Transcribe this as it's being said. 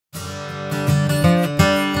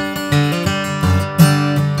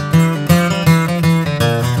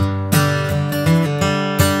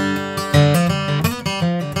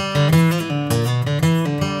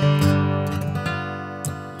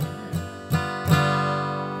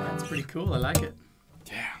pretty cool. I like it.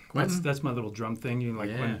 Yeah, Quentin? that's my little drum thing. You know, like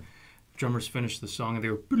Yeah. when drummers finish the song and they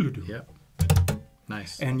go. Yep.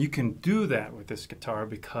 Nice. And you can do that with this guitar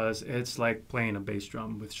because it's like playing a bass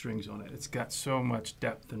drum with strings on it. It's got so much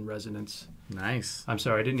depth and resonance. Nice. I'm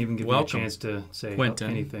sorry, I didn't even give you a chance to say Quentin.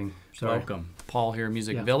 anything. Sorry. Welcome. Paul here,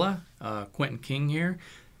 Music Yeah. Villa. Quentin King here.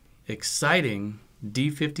 Exciting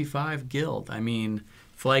D-55 Guild. I mean,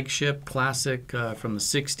 flagship, classic from the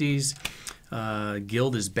 60s.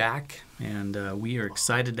 Guild is back, and we are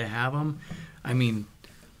excited to have them. I mean,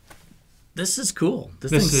 this is cool.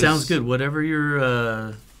 This thing sounds good. Whatever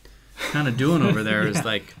you're kind of doing over there is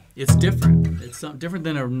like, it's different. It's different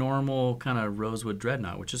than a normal kind of Rosewood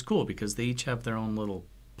Dreadnought, which is cool because they each have their own little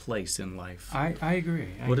place in life. I agree.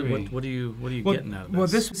 What are you getting out of this? Well,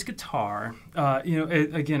 this guitar,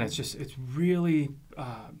 again, it's really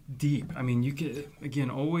deep. I mean, you can, again,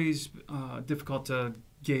 always difficult to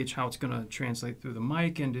gauge how it's going to translate through the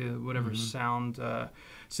mic into whatever sound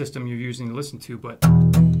system you're using to listen to. But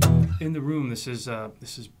in the room, this is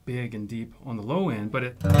big and deep on the low end, but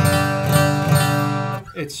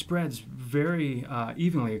it spreads very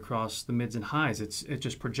evenly across the mids and highs. It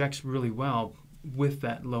just projects really well with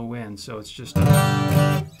that low end. So it's just,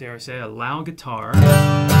 dare I say, a loud guitar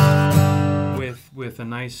with a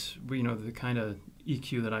nice, the kind of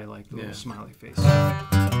EQ that I like, the little smiley face.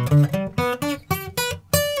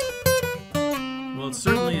 Well, it's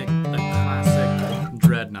certainly a classic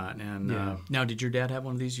Dreadnought. And now, did your dad have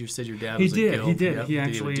one of these? You said your dad was a Guild. He did. Yep. He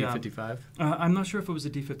actually did he have a D-55? I'm not sure if it was a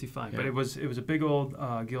D-55, but it was a big old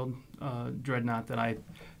Guild Dreadnought that I,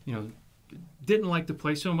 didn't like to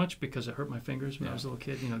play so much because it hurt my fingers when I was a little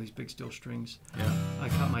kid. These big steel strings. Yeah. I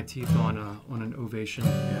cut my teeth on an Ovation.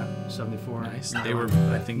 Yeah. 74. Nice. Nylon, they were,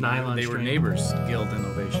 I think, nylon they were neighbors, Guild and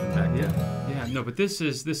Ovation back then. Yeah. No, but this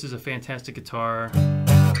is a fantastic guitar.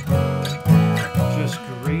 Just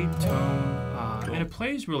great tone. And it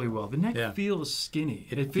plays really well. The neck feels skinny.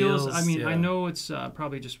 It feels. I mean, I know it's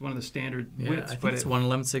probably just one of the standard widths, I think it's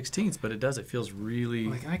 1/11/16, but it does. It feels really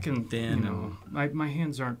like I can thin. My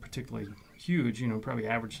hands aren't particularly huge. Probably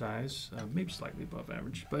average size, maybe slightly above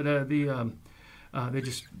average. But they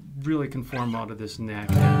just really conform well to this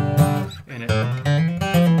neck, and it.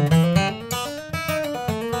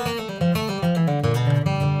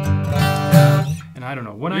 And I don't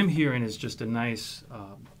know. What I'm hearing is just a nice,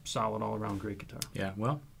 solid, all-around great guitar. Yeah,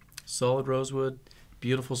 well, solid rosewood,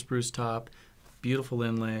 beautiful spruce top, beautiful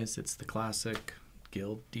inlays. It's the classic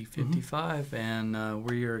Guild D-55, and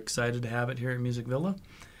we're excited to have it here at Music Villa.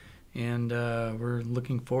 And we're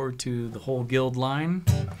looking forward to the whole Guild line.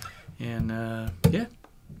 And,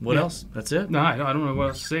 what else? That's it? No, I don't know what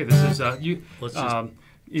else to say. This is,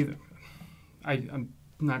 I'm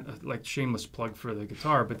not like shameless plug for the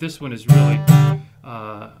guitar, but this one is really,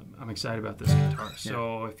 I'm excited about this guitar.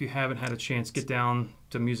 So if you haven't had a chance, get down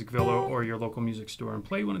to Music Villa or your local music store and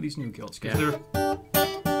play one of these new Guilds, because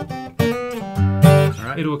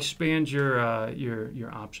it'll expand your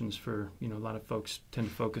options for, a lot of folks tend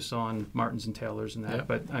to focus on Martins and Taylors and that,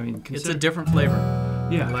 but I mean, it's a different flavor.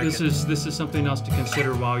 Yeah, this is something else to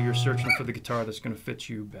consider while you're searching for the guitar that's going to fit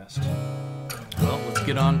you best. Well, let's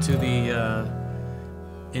get on to the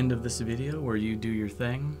end of this video where you do your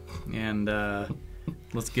thing, and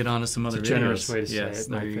let's get on to some other videos. It's a generous way to say it.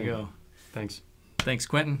 There you go. Thanks. Thanks,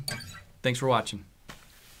 Quentin. Thanks for watching.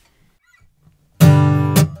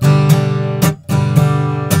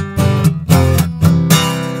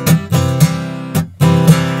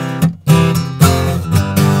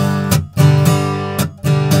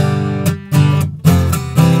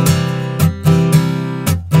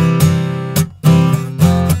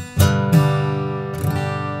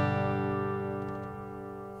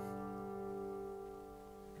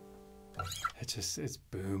 It's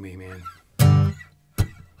boomy, man.